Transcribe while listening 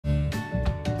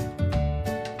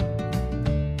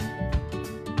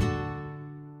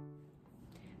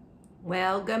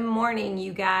Well, good morning,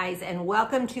 you guys, and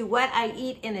welcome to What I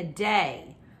Eat in a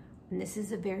Day. And this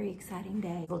is a very exciting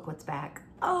day. Look what's back.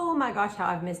 Oh my gosh, how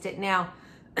I've missed it. Now,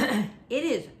 it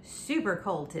is super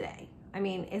cold today. I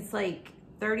mean, it's like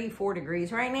 34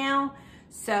 degrees right now.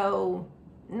 So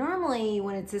normally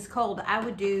when it's this cold, I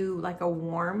would do like a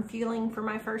warm fueling for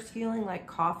my first fueling, like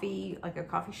coffee, like a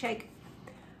coffee shake.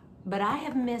 But I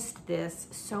have missed this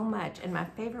so much, and my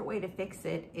favorite way to fix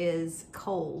it is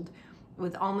cold,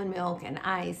 with almond milk and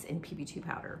ice and PB2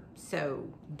 powder. So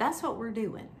that's what we're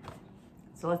doing.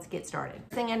 So let's get started.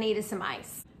 The thing I need is some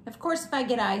ice. Of course, if I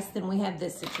get ice, then we have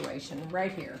this situation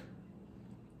right here.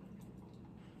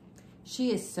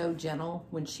 She is so gentle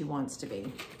when she wants to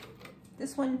be.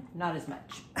 This one, not as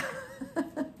much.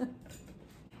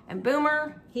 And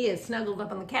Boomer, he is snuggled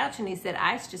up on the couch and he said,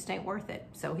 ice just ain't worth it.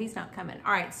 So he's not coming.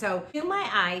 All right, so to my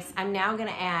ice, I'm now gonna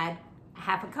add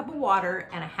half a cup of water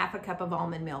and a half a cup of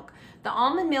almond milk. The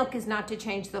almond milk is not to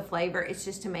change the flavor, it's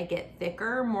just to make it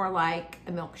thicker, more like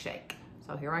a milkshake.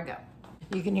 So here I go.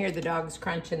 You can hear the dogs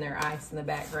crunching their ice in the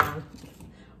background.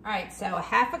 All right, so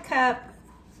half a cup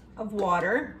of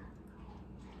water.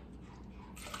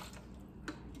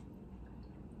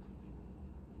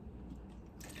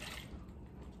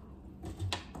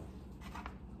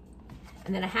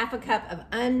 And then a half a cup of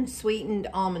unsweetened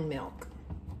almond milk.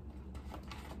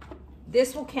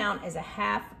 This will count as a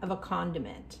half of a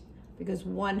condiment because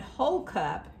 1 whole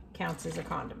cup counts as a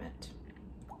condiment.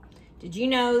 Did you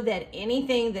know that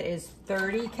anything that is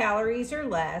 30 calories or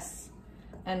less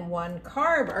and 1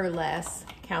 carb or less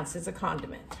counts as a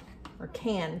condiment, or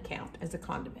can count as a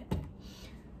condiment?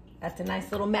 That's a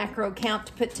nice little macro count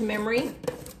to put to memory.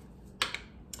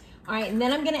 All right, and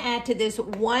then I'm gonna add to this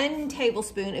 1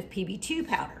 tablespoon of PB2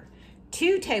 powder.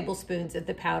 2 tablespoons of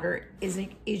the powder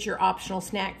is your optional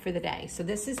snack for the day. So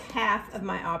this is half of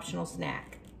my optional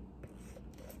snack.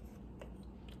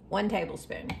 1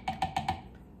 tablespoon.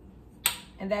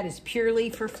 And that is purely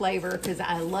for flavor because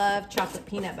I love chocolate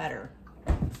peanut butter.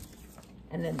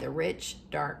 And then the rich,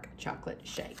 dark chocolate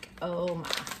shake. Oh my.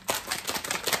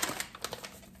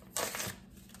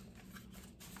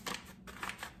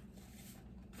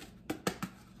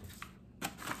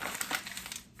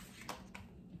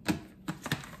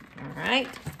 Right,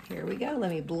 here we go.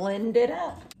 Let me blend it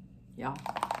up. Y'all,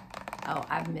 oh,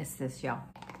 I've missed this, y'all.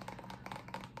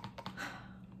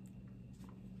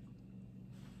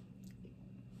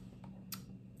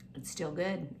 It's still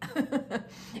good.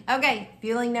 Okay,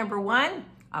 fueling number 1.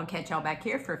 I'll catch y'all back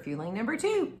here for fueling number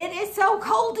 2. It is so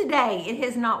cold today. It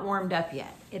has not warmed up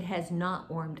yet. It has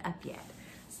not warmed up yet.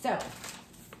 So,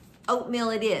 oatmeal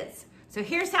it is. So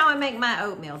here's how I make my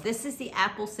oatmeal. This is the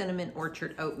Apple Cinnamon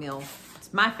Orchard oatmeal.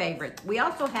 My favorite. We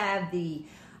also have the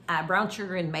brown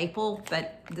sugar and maple,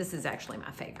 but this is actually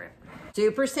my favorite.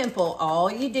 Super simple. All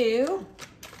you do,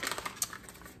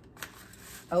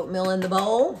 oatmeal in the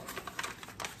bowl,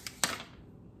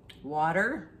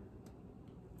 water.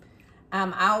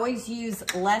 I always use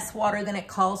less water than it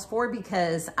calls for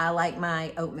because I like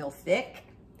my oatmeal thick.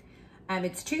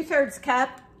 It's 2/3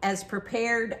 cup. As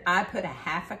prepared, I put a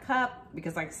half a cup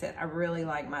because like I said, I really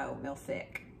like my oatmeal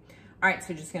thick. All right,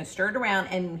 so just gonna stir it around,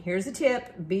 and here's a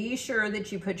tip. Be sure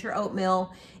that you put your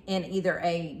oatmeal in either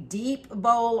a deep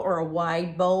bowl or a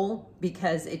wide bowl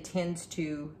because it tends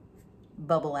to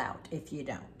bubble out if you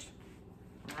don't.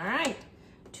 All right,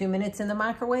 2 minutes in the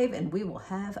microwave and we will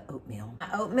have oatmeal.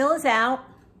 My oatmeal is out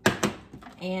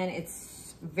and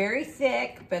it's very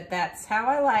thick, but that's how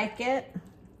I like it.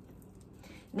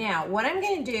 Now, what I'm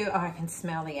gonna do, oh, I can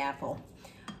smell the apple.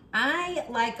 I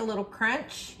like a little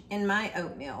crunch in my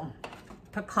oatmeal.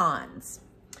 Pecans.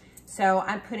 So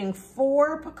I'm putting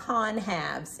 4 pecan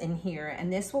halves in here,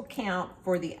 and this will count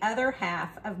for the other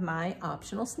half of my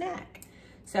optional snack.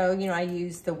 So, you know, I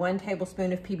used the 1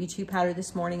 tablespoon of PB2 powder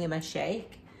this morning in my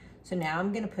shake. So now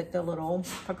I'm gonna put the little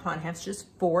pecan halves, just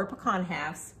 4 pecan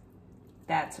halves.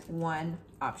 That's 1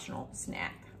 optional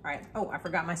snack. All right, oh, I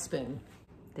forgot my spoon.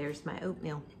 There's my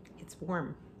oatmeal. It's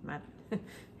warm.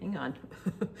 Hang on.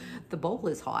 The bowl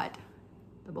is hot.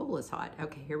 The bowl is hot.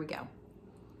 Okay, here we go.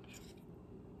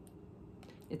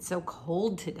 It's so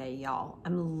cold today, y'all.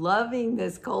 I'm loving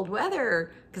this cold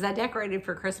weather because I decorated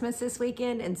for Christmas this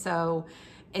weekend. And so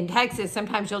in Texas,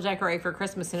 sometimes you'll decorate for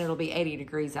Christmas and it'll be 80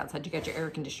 degrees outside. You got your air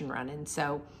conditioner running.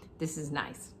 So this is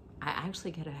nice. I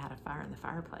actually could have had a fire in the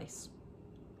fireplace.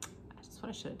 That's what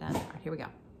I should have done. All right, here we go.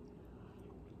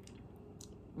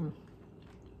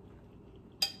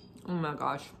 Oh my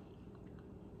gosh.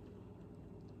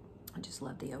 I just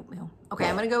love the oatmeal. Okay,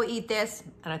 I'm gonna go eat this,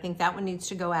 and I think that one needs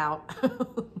to go out.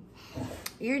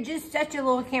 You're just such a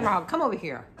little camera hog. Come over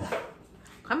here.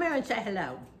 Come here and say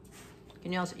hello.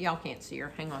 Y'all can't see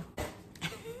her. Hang on.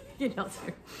 You don't see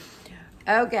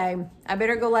her. Okay, I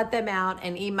better go let them out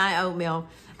and eat my oatmeal.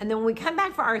 And then when we come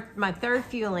back for my third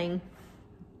fueling,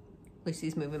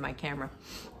 Lucy's moving my camera.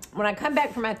 When I come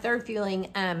back for my third fueling,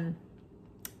 I'm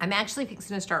actually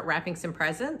fixing to start wrapping some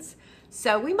presents.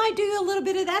 So we might do a little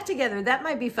bit of that together. That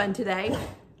might be fun today.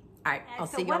 All right, I'll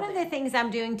see you. One of the things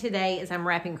I'm doing today is I'm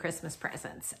wrapping Christmas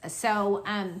presents. So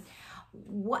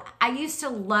what I used to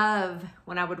love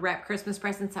when I would wrap Christmas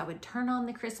presents, I would turn on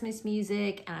the Christmas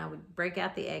music and I would break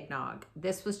out the eggnog.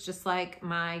 This was just like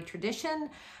my tradition.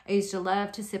 I used to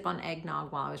love to sip on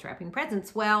eggnog while I was wrapping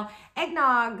presents. Well,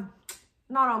 eggnog,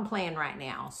 not on plan right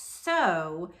now.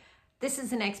 So this is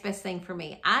the next best thing for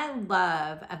me. I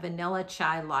love a vanilla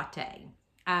chai latte.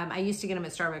 I used to get them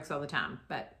at Starbucks all the time,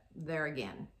 but there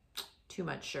again, too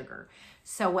much sugar.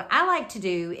 So what I like to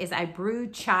do is I brew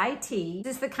chai tea.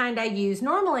 This is the kind I use.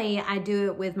 Normally I do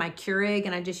it with my Keurig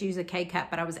and I just use a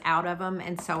K-cup, but I was out of them.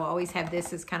 And so I always have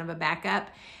this as kind of a backup.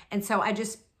 And so I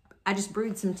just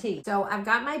brewed some tea. So I've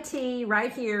got my tea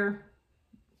right here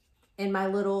in my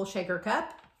little shaker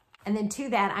cup. And then to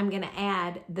that, I'm gonna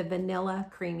add the vanilla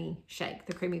creamy shake,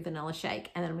 the creamy vanilla shake.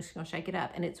 And then I'm just gonna shake it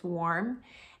up and it's warm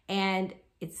and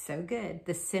it's so good.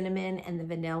 The cinnamon and the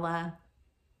vanilla,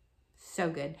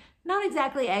 so good. Not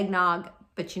exactly eggnog,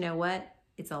 but you know what?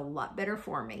 It's a lot better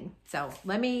for me. So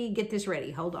let me get this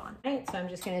ready, hold on. All right, so I'm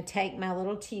just gonna take my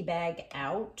little tea bag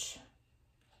out.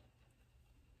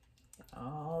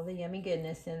 All the yummy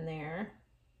goodness in there.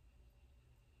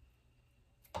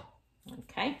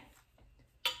 Okay.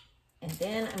 And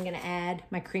then I'm gonna add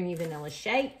my creamy vanilla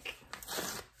shake.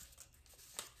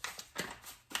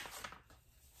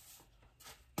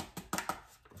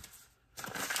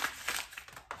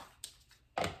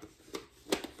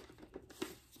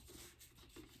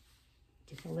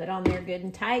 Get the lid on there good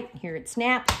and tight. Here it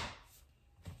snaps.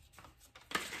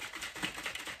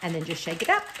 And then just shake it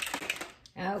up.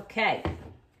 Okay.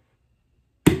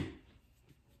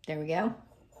 There we go.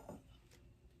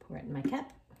 Pour it in my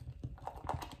cup.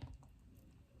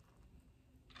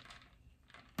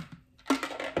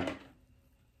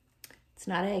 It's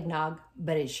not eggnog,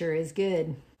 but it sure is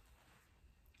good.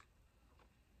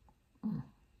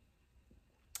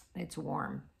 It's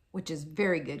warm, which is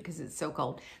very good because it's so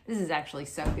cold. This is actually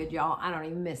so good, y'all. I don't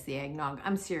even miss the eggnog.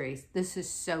 I'm serious. This is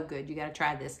so good. You got to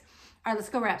try this. All right, let's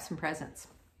go wrap some presents.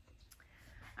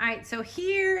 All right, so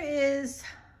here is,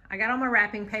 I got all my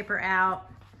wrapping paper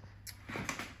out.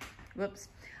 Whoops.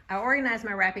 I organized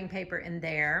my wrapping paper in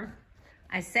there.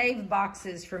 I save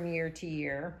boxes from year to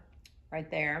year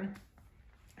right there.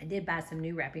 I did buy some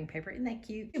new wrapping paper. Isn't that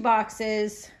cute? 2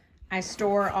 boxes. I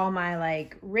store all my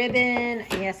like ribbon.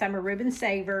 Yes, I'm a ribbon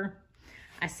saver.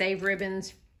 I save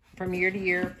ribbons from year to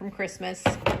year from Christmas.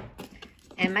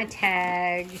 And my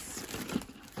tags.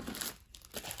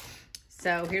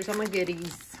 So here's all my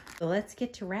goodies. So let's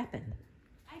get to wrapping.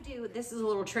 This is a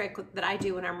little trick that I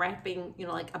do when I'm wrapping, you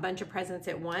know, like a bunch of presents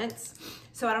at once.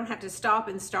 So I don't have to stop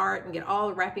and start and get all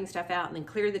the wrapping stuff out and then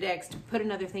clear the decks to put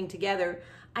another thing together.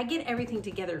 I get everything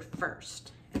together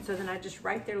first. And so then I just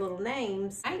write their little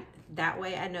names. Right? That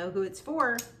way I know who it's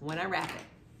for when I wrap it.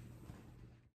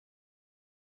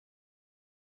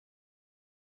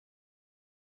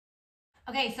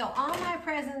 Okay, so all my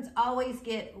presents always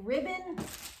get ribbon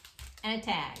and a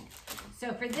tag.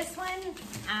 So for this one,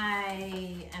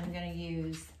 I am gonna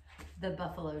use the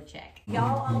buffalo check.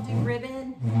 Y'all all do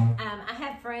ribbon. I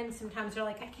have friends sometimes they're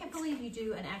like, I can't believe you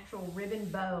do an actual ribbon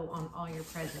bow on all your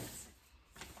presents.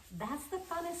 That's the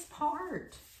funnest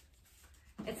part.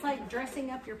 It's like dressing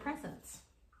up your presents.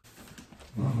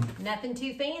 Nothing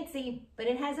too fancy, but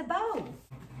it has a bow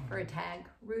for a tag.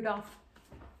 Rudolph.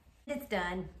 It's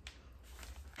done.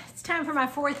 It's time for my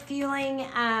 4th fueling.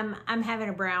 I'm having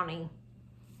a brownie.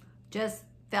 Just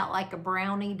felt like a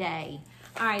brownie day.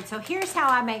 All right, so here's how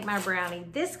I make my brownie.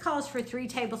 This calls for 3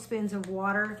 tablespoons of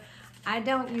water. I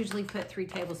don't usually put 3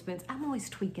 tablespoons. I'm always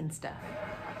tweaking stuff.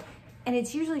 And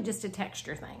it's usually just a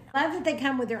texture thing. I love that they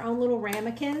come with their own little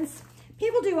ramekins.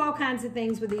 People do all kinds of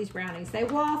things with these brownies. They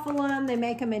waffle them, they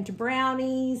make them into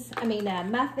brownies,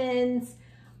 muffins,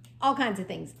 all kinds of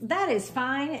things. That is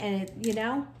fine, and it, you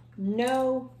know,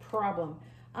 no problem.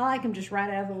 I like them just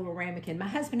right out of the little ramekin. My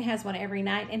husband has one every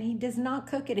night, and he does not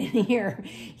cook it in here.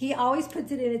 He always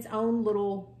puts it in its own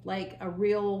little, like a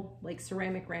real, like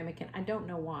ceramic ramekin. I don't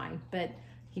know why, but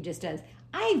he just does.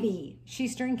 Ivy,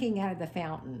 she's drinking out of the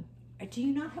fountain. Do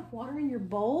you not have water in your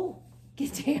bowl?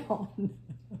 Get down.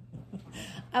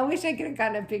 I wish I could have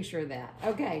gotten a picture of that.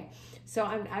 Okay,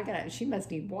 so she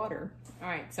must need water. All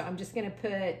right, so I'm just gonna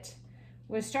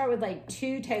we'll start with like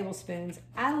 2 tablespoons.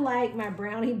 I like my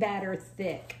brownie batter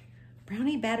thick.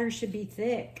 Brownie batter should be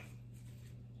thick.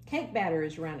 Cake batter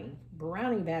is runny.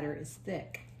 Brownie batter is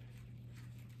thick.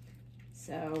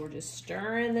 So we're just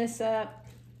stirring this up.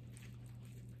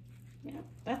 Yep,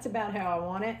 that's about how I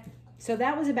want it. So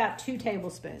that was about 2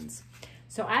 tablespoons.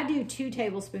 So I do 2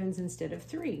 tablespoons instead of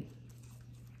 3.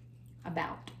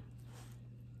 About.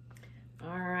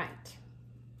 All right.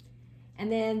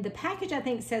 And then the package, I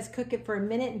think, says cook it for 1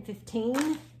 minute and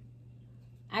 15.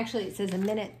 Actually, it says 1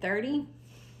 minute 30.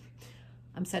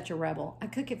 I'm such a rebel. I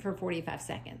cook it for 45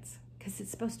 seconds because it's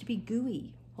supposed to be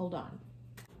gooey. Hold on.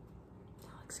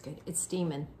 That looks good. It's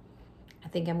steaming. I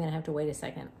think I'm going to have to wait a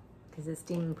second because it's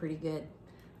steaming pretty good.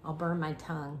 I'll burn my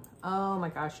tongue. Oh my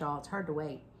gosh, y'all. It's hard to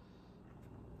wait.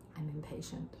 I'm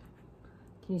impatient.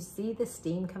 Can you see the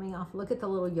steam coming off? Look at the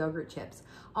little yogurt chips.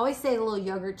 I always say little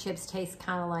yogurt chips taste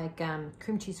kind of like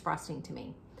cream cheese frosting to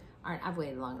me. All right, I've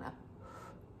waited long enough.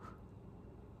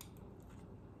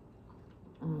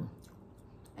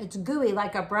 It's gooey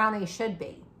like a brownie should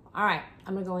be. All right,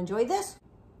 I'm gonna go enjoy this.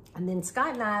 And then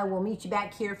Scott and I will meet you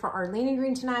back here for our lean and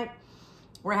green tonight.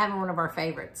 We're having one of our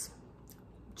favorites,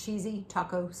 cheesy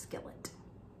taco skillet.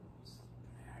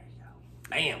 There you go.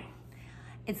 Bam.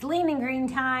 It's lean and green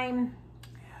time.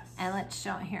 Yes. And let's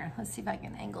show it here. Let's see if I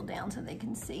can angle down so they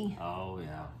can see. Oh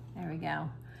yeah. There we go.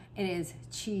 It is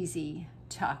cheesy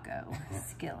taco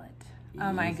skillet.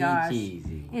 Oh my gosh.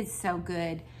 Cheesy. It's so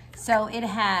good. So it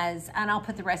has, and I'll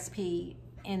put the recipe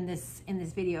in this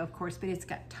video, of course, but it's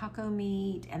got taco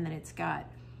meat and then it's got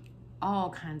all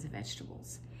kinds of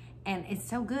vegetables. And it's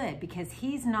so good because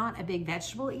he's not a big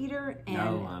vegetable eater. And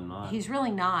no, I'm not. He's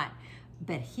really not,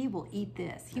 but he will eat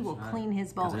this. He will clean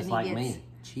his bowl. It's and like he gets, me,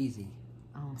 cheesy.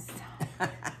 Oh,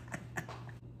 stop.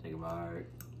 Take a bite.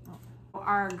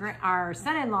 Our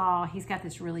son-in-law, he's got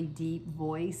this really deep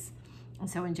voice. And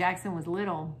so when Jackson was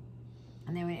little,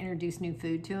 and they would introduce new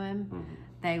food to him,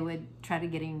 they would try to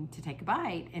get him to take a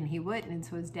bite, and he wouldn't. And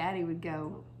so his daddy would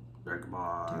go, take a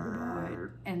bite.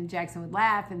 And Jackson would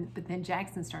laugh, but then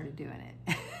Jackson started doing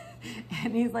it.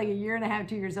 And he's like 1.5 years,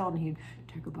 2 years old, and he'd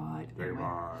take a bite. Take a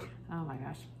bite. Oh my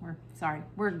gosh,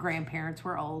 we're grandparents,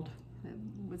 we're old.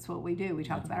 That's what we do. We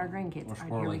talk about our grandkids. All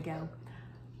right, here we go.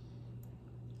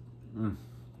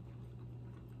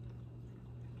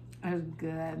 It was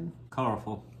good.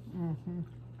 Colorful.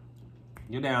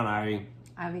 Get down, Ivy.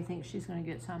 Ivy thinks she's going to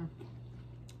get some.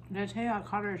 Did I tell you I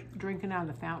caught her drinking out of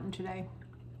the fountain today?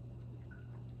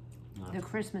 The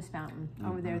Christmas fountain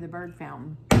over there, the bird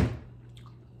fountain.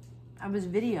 I was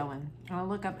videoing, and I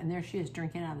look up, and there she is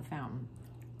drinking out of the fountain.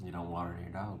 You don't water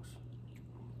your dogs.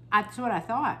 That's what I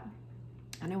thought.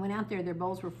 And I went out there, their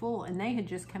bowls were full, and they had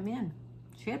just come in.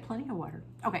 She had plenty of water.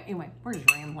 Okay, anyway, we're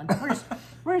just rambling.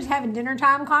 We're just having dinner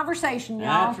time conversation,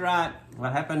 y'all. That's right.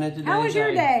 What happened today? How was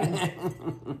your day?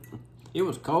 It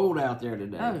was cold out there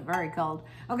today. Oh, it was very cold.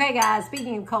 Okay, guys,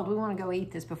 speaking of cold, we want to go eat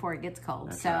this before it gets cold.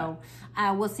 That's so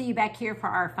right. We'll see you back here for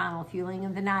our final fueling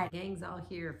of the night. Gang's all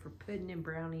here for pudding and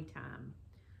brownie time.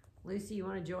 Lucy, you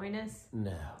want to join us?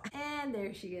 No. And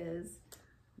there she is.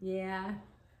 Yeah.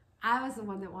 I was the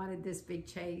one that wanted this big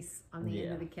chase on the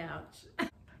end of the couch. Lay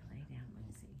down,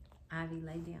 Lucy. Ivy,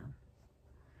 lay down.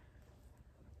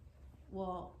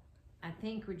 Well, I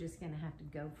think we're just going to have to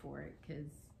go for it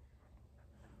because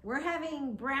we're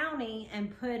having brownie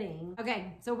and pudding.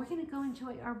 Okay, so we're going to go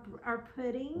enjoy our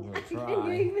pudding. Can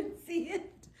you even see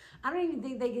it? I don't even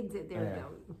think they can sit there. There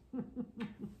we go.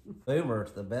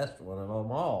 Boomer's the best one of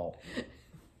them all.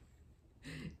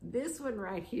 This one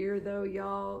right here, though,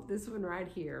 y'all, this one right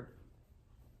here,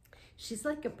 she's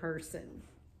like a person.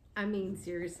 I mean,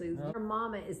 seriously, her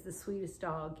mama is the sweetest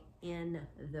dog in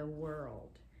the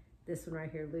world. This one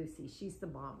right here, Lucy, she's the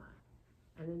mama.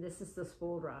 And then this is the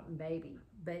spoiled rotten baby.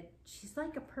 But she's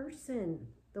like a person,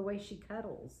 the way she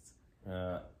cuddles.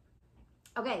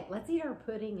 Okay, let's eat our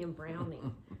pudding and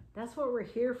brownie. That's what we're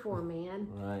here for, man.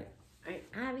 Right. All right,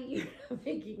 Ivy, you're not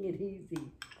making it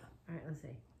easy. All right, let's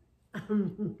see.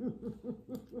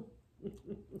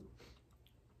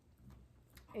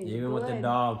 Even with the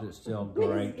dogs, it's still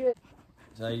great.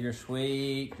 So you're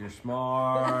sweet, you're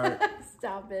smart.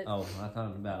 Stop it. Oh, I thought it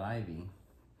was about Ivy.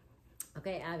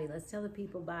 Okay, Ivy, let's tell the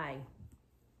people bye.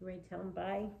 You ready to tell them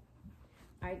bye?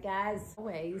 All right, guys,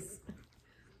 always,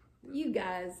 you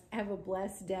guys have a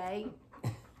blessed day.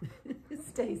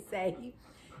 Stay safe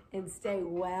and stay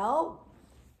well.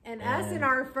 And us and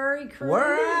our furry crew.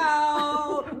 We're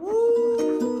out!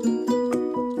 Woo!